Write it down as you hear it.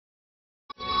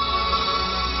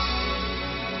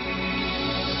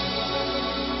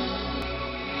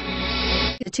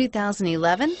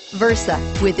2011 Versa.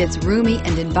 With its roomy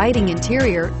and inviting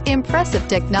interior, impressive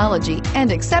technology,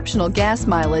 and exceptional gas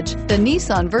mileage, the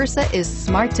Nissan Versa is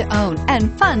smart to own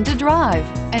and fun to drive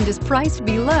and is priced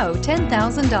below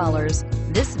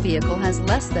 $10,000. This vehicle has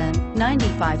less than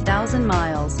 95,000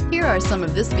 miles. Here are some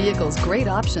of this vehicle's great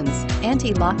options: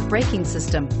 anti-lock braking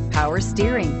system, power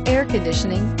steering, air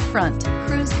conditioning, front,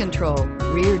 cruise control,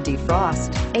 rear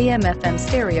defrost, AM/FM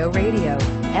stereo radio,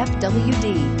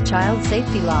 FWD, child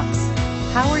safety locks,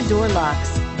 power door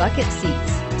locks, bucket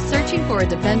seats. Searching for a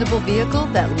dependable vehicle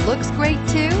that looks great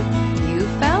too? You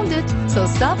found it, so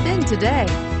stop in today.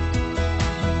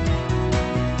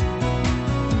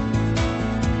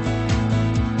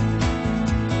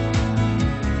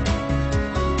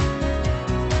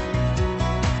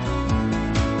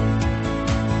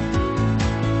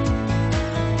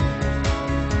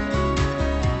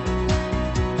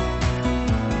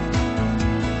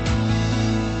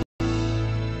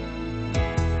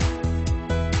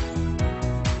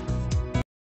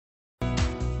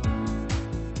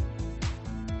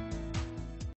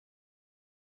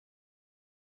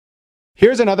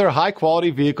 Here's another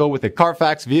high-quality vehicle with a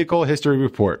Carfax Vehicle History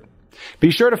Report. Be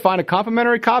sure to find a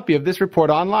complimentary copy of this report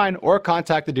online or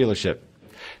contact the dealership.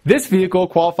 This vehicle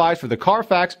qualifies for the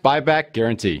Carfax Buyback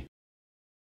Guarantee.